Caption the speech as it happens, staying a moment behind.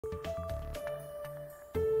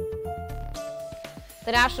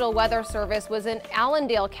The National Weather Service was in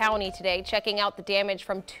Allendale County today checking out the damage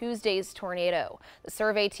from Tuesday's tornado. The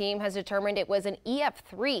survey team has determined it was an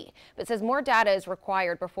EF3, but says more data is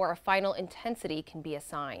required before a final intensity can be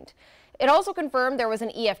assigned. It also confirmed there was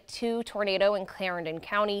an EF2 tornado in Clarendon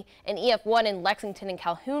County, an EF1 in Lexington and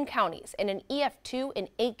Calhoun counties, and an EF2 in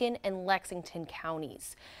Aiken and Lexington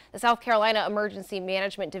counties. The South Carolina Emergency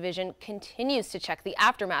Management Division continues to check the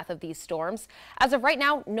aftermath of these storms. As of right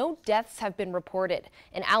now, no deaths have been reported.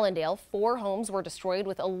 In Allendale, 4 homes were destroyed,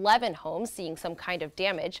 with 11 homes seeing some kind of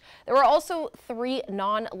damage. There were also 3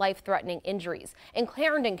 non-life-threatening injuries. In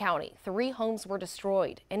Clarendon County, 3 homes were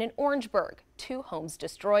destroyed, and in Orangeburg, 2 homes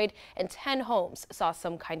destroyed and 10 homes saw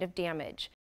some kind of damage.